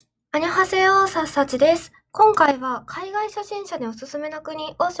はせよ、さっさちです。今回は海外初心者におすすめな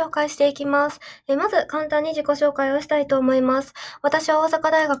国を紹介していきます。まず簡単に自己紹介をしたいと思います。私は大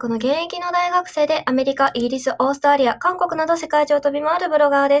阪大学の現役の大学生でアメリカ、イギリス、オーストラリア、韓国など世界中を飛び回るブロ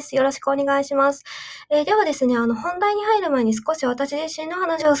ガーです。よろしくお願いします。ではですね、本題に入る前に少し私自身の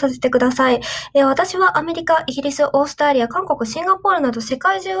話をさせてください。私はアメリカ、イギリス、オーストラリア、韓国、シンガポールなど世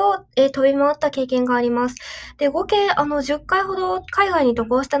界中を、飛び回った経験があります。で、合計10回ほど海外に渡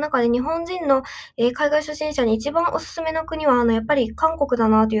航した中で日本人の海外初心者に一番おすすめの国は、やっぱり韓国だ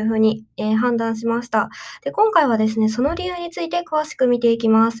なというふうに、判断しました。で、今回はですね、その理由について詳しく見ていき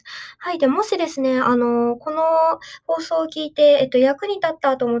ます。はい。で、もしですね、この放送を聞いて、役に立っ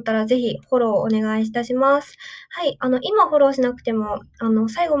たと思ったら、ぜひフォローお願いいたします。はい。今フォローしなくても、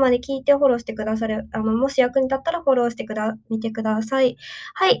最後まで聞いてフォローしてくださる、もし役に立ったらフォローしてみてください。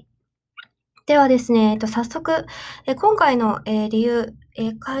はい。ではですね、早速、今回の、理由、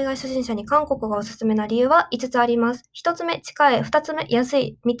海外初心者に韓国がおすすめな理由は5つあります。1つ目、近い。2つ目、安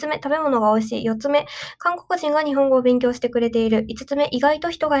い。3つ目、食べ物が美味しい。4つ目、韓国人が日本語を勉強してくれている。5つ目、意外と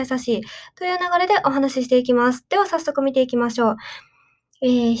人が優しい。という流れでお話ししていきます。では早速見ていきましょう。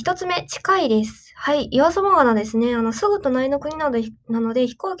1つ目、近いです。はい、岩様がですね、すぐ隣の国なので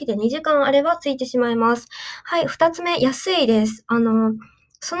飛行機で2時間あれば着いてしまいます。はい、2つ目、安いです。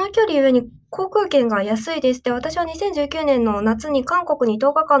その距離上に航空券が安いです。で、私は2019年の夏に韓国に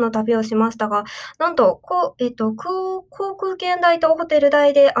10日間の旅をしましたが、なんと、航空券代とホテル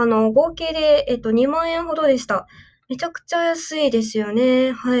代で、合計で、2万円ほどでした。めちゃくちゃ安いですよ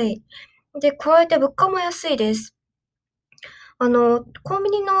ね。はい。で、加えて物価も安いです。コン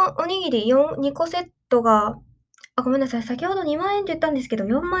ビニのおにぎり2個セットが、ごめんなさい。先ほど2万円って言ったんですけど、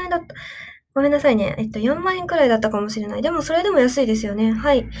4万円だった。ごめんなさいね。4万円くらいだったかもしれない。でも、それでも安いですよね。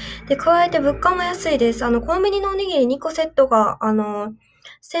はい。で、加えて物価も安いです。コンビニのおにぎり2個セットが、1700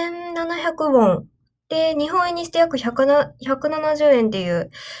ウォン。で、日本円にして約170円っていう、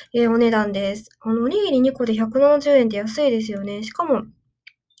お値段です。おにぎり2個で170円って安いですよね。しかも、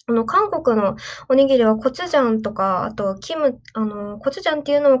韓国のおにぎりはコチュジャンとか、あとコチュジャンっ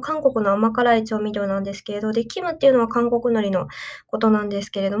ていうのも韓国の甘辛い調味料なんですけれど、で、キムっていうのは韓国海苔のことなんです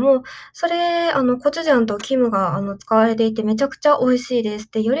けれども、それ、コチュジャンとキムが、使われていてめちゃくちゃ美味しいです。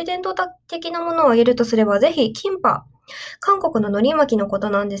で、より伝統的なものをあげるとすれば、ぜひ、キンパ。韓国の海苔巻きのこと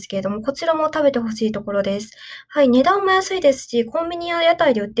なんですけれども、こちらも食べてほしいところです。はい、値段も安いですし、コンビニや屋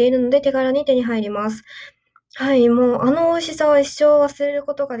台で売っているので手軽に手に入ります。はい、もう美味しさは一生忘れる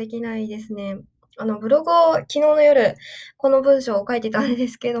ことができないですね。ブログを昨日の夜、この文章を書いてたんで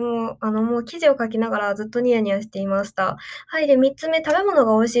すけれども、もう記事を書きながらずっとニヤニヤしていました。はい。で、3つ目、食べ物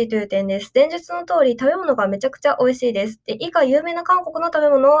が美味しいという点です。前述の通り、食べ物がめちゃくちゃ美味しいです。で、以下有名な韓国の食べ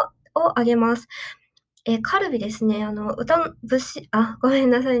物をあげます。カルビですね。ごめん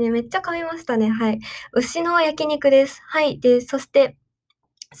なさいね。めっちゃ噛みましたね。はい。牛の焼肉です。はい。で、そして、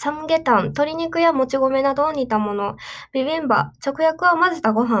サムゲタン、鶏肉やもち米などを煮たもの。ビビンバ、直訳は混ぜ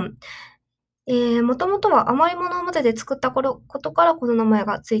たご飯。もともとは余り物を混ぜて作ったことからこの名前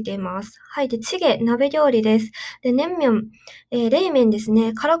がついています。はい。で、チゲ、鍋料理です。で、ネンミョン、冷麺です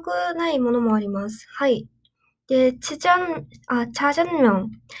ね。辛くないものもあります。はい。で、チャジャンミョ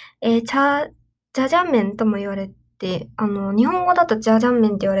ン、ジャジャン麺とも言われて、日本語だとジャジャン麺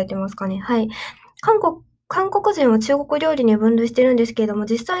って言われてますかね。はい。韓国人は中国料理に分類してるんですけれども、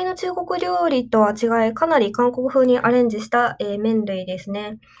実際の中国料理とは違い、かなり韓国風にアレンジした、麺類です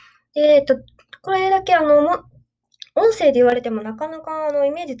ね。で、これだけ音声で言われてもなかなか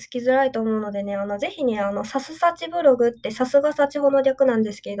イメージつきづらいと思うのでね、ぜひね、さすさちブログってさすがさちほの略なん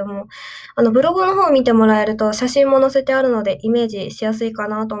ですけれども、ブログの方を見てもらえると写真も載せてあるのでイメージしやすいか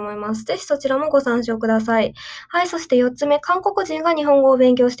なと思います。ぜひそちらもご参照ください。はい、そして4つ目、韓国人が日本語を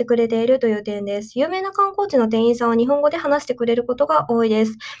勉強してくれているという点です。有名な観光地の店員さんは日本語で話してくれることが多いで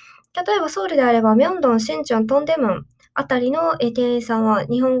す。例えばソウルであれば、ミョンドン、シンチョン、トンデムンあたりの店員さんは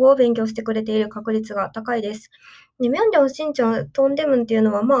日本語を勉強してくれている確率が高いです。で、ミョンドン、シンチョン、トンデムンっていう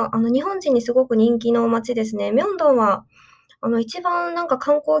のは、日本人にすごく人気の街ですね。ミョンドンは、一番なんか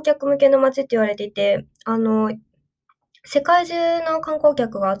観光客向けの街って言われていて、世界中の観光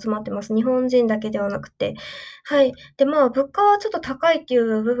客が集まってます。日本人だけではなくて。はい。で、物価はちょっと高いってい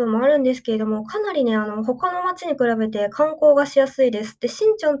う部分もあるんですけれども、かなりね、他の街に比べて観光がしやすいです。で、シ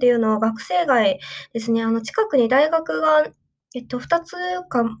ンチョンっていうのは学生街ですね。近くに大学が、2つ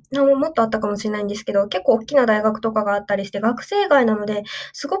か、もっとあったかもしれないんですけど、結構大きな大学とかがあったりして、学生街なので、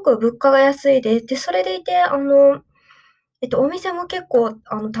すごく物価が安いです。で、それでいて、お店も結構、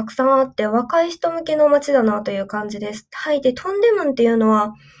たくさんあって、若い人向けの街だなという感じです。はい。で、トンデムンっていうの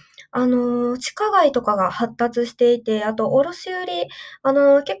は、地下街とかが発達していて、あと、卸売り、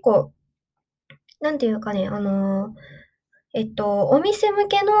結構、なんていうかね、お店向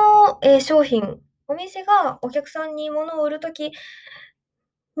けの、商品、お店がお客さんに物を売るとき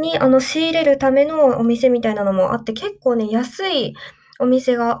に、仕入れるためのお店みたいなのもあって、結構ね、安いお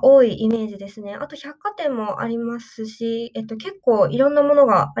店が多いイメージですね。あと百貨店もありますし、結構いろんなもの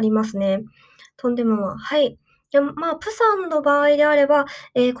がありますね。トンデムは。はい。でも、まあ、プサンの場合であれば、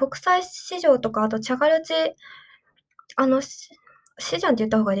国際市場とか、あとチャガルチシジャンって言っ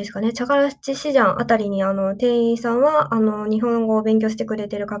た方がいいですかね。チャガラチシジャンあたりに、店員さんは、日本語を勉強してくれ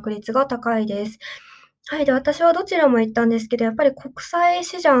てる確率が高いです。はい。で、私はどちらも行ったんですけど、やっぱり国際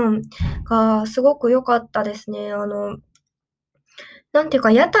シジャンがすごく良かったですね。なんていう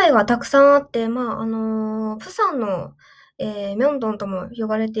か、屋台がたくさんあって、まあ、プサンの、ミョンドンとも呼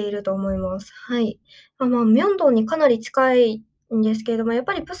ばれていると思います。はい。まあ、ミョンドンにかなり近いんですけれども、やっ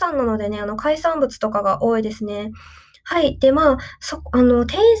ぱりプサンなのでね、海産物とかが多いですね。はい。で、まあ、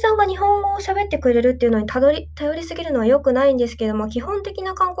店員さんが日本語を喋ってくれるっていうのに頼りすぎるのは良くないんですけども、基本的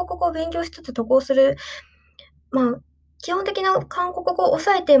な韓国語を勉強しつつ渡航するまあ、基本的な韓国語を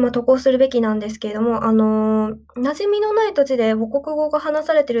抑えて、渡航するべきなんですけれども、馴染みのない土地で母国語が話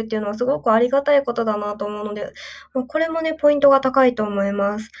されてるっていうのはすごくありがたいことだなと思うので、これもね、ポイントが高いと思い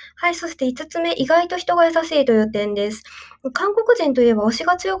ます。はい、そして5つ目、意外と人が優しいという点です。韓国人といえば推し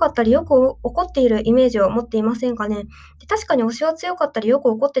が強かったり、よく怒っているイメージを持っていませんかね。で確かに推しは強かったり、よく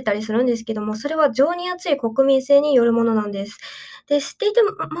怒ってたりするんですけども、それは情に厚い国民性によるものなんです。で、知っ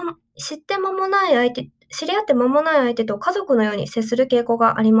て間もない相手知り合って間もない相手と家族のように接する傾向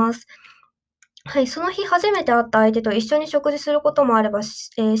があります。はい、その日初めて会った相手と一緒に食事することもあれば、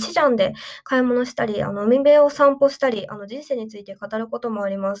シジャンで買い物したり、海辺を散歩したり、人生について語ることもあ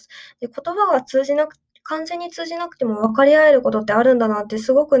ります。で、言葉が完全に通じなくても分かり合えることってあるんだなって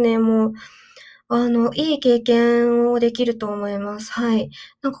すごくね、もう、いい経験をできると思います。はい。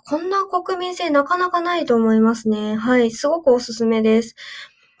なんかこんな国民性なかなかないと思いますね。はい。すごくおすすめです。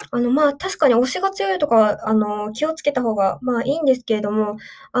確かに推しが強いとかは、気をつけた方が、いいんですけれども、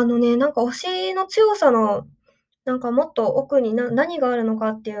なんか推しの強さの、なんかもっと奥に何があるのか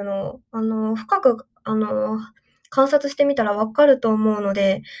っていうのを、深く、観察してみたらわかると思うの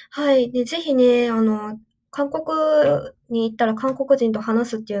で、はい。で、ぜひね、韓国に行ったら韓国人と話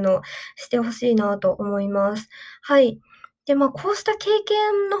すっていうのをしてほしいなと思います。はい。で、こうした経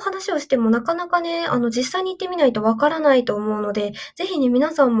験の話をしてもなかなかね、実際に行ってみないとわからないと思うので、ぜひね、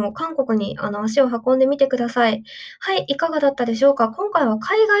皆さんも韓国に、足を運んでみてください。はい、いかがだったでしょうか？今回は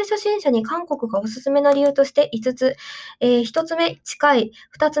海外初心者に韓国がおすすめな理由として5つ、1つ目、近い、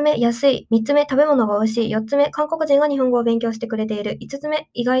2つ目、安い、3つ目、食べ物が美味しい、4つ目、韓国人が日本語を勉強してくれている、5つ目、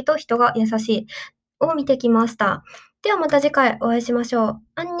意外と人が優しいを見てきました。ではまた次回お会いしましょう。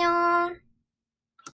アンニョン。